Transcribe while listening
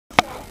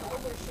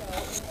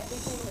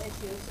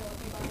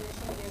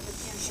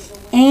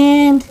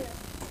And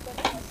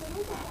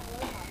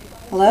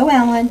hello,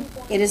 Alan.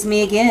 It is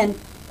me again.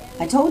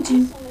 I told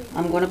you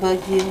I'm going to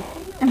bug you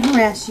and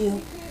harass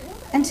you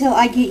until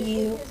I get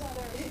you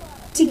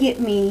to get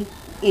me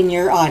in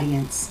your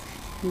audience.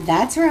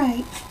 That's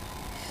right.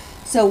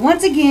 So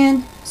once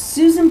again,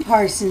 Susan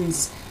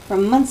Parsons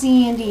from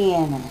Muncie,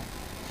 Indiana.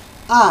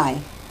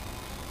 I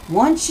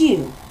want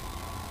you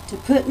to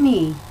put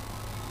me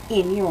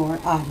in your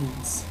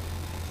audience.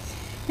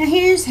 Now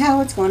here's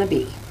how it's going to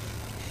be.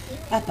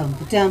 A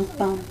bump a dump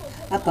bum,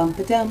 a bump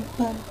a dump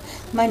bum.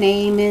 My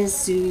name is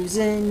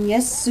Susan,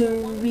 yes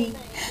sirree.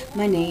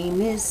 My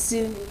name is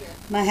Sue.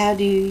 My how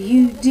do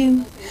you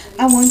do?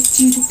 I want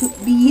you to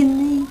put me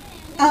in the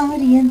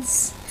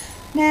audience.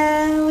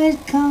 Now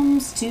it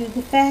comes to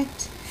the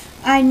fact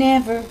I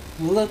never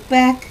look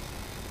back,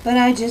 but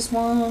I just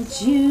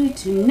want you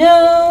to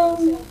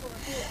know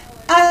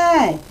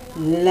I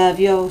love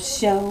your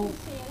show.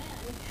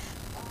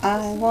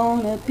 I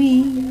want to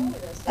be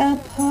a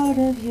part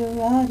of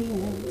your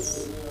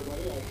audience,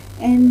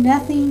 and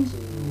nothing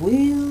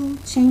will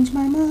change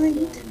my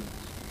mind.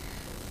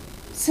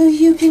 So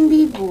you can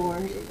be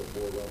bored,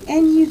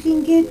 and you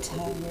can get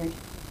tired,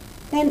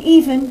 and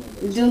even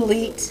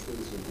delete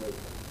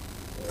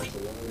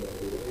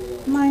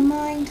my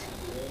mind.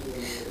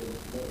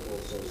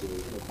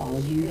 All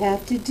you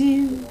have to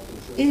do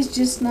is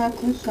just not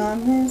click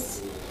on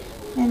this,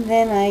 and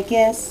then I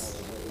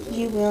guess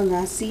you will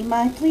not see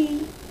my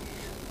plea.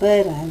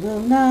 But I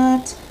will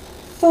not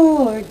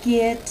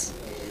forget.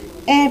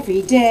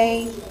 Every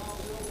day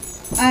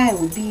I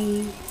will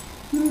be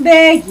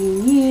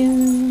begging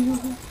you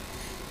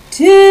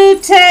to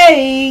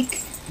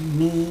take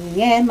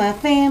me and my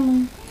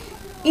family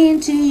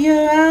into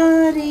your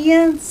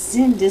audience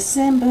in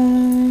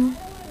December.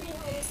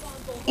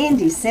 In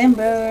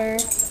December.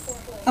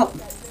 Oh,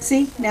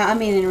 see, now I'm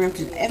being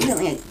interrupted.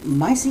 Evidently,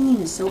 my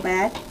singing is so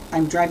bad,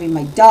 I'm driving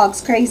my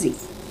dogs crazy.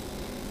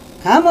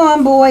 Come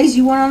on, boys,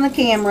 you weren't on the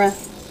camera.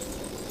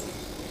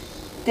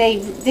 They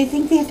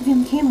think they have to be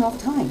on the camera all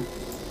the time.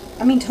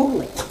 I mean,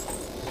 totally.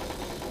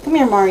 Come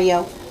here,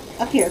 Mario.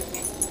 Up here.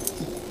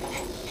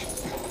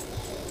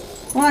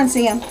 Come on,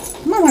 Sam.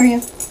 Come on,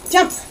 Mario.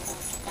 Jump.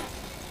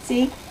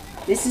 See?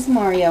 This is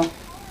Mario.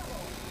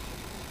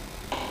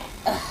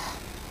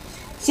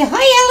 Say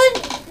hi,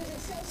 Ellen.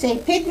 Say,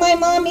 pick my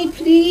mommy,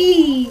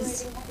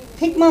 please.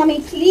 Pick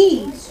mommy,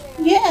 please.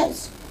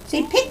 Yes.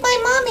 Say, pick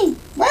my mommy.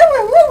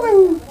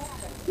 Woo.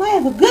 I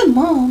have a good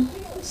mom.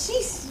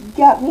 She's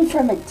got me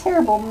from a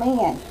terrible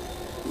man.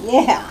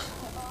 Yeah.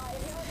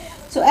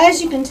 So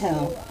as you can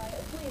tell,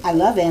 I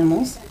love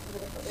animals,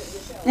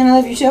 and I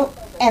love your show,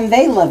 and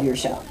they love your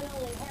show.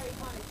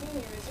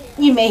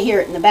 You may hear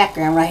it in the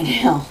background right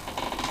now.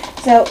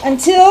 So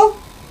until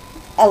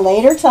a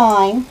later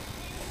time,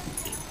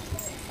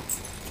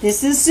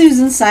 this is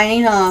Susan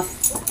signing off.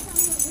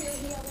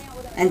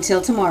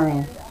 Until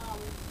tomorrow.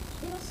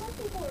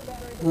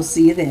 We'll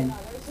see you then.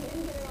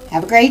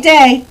 Have a great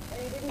day.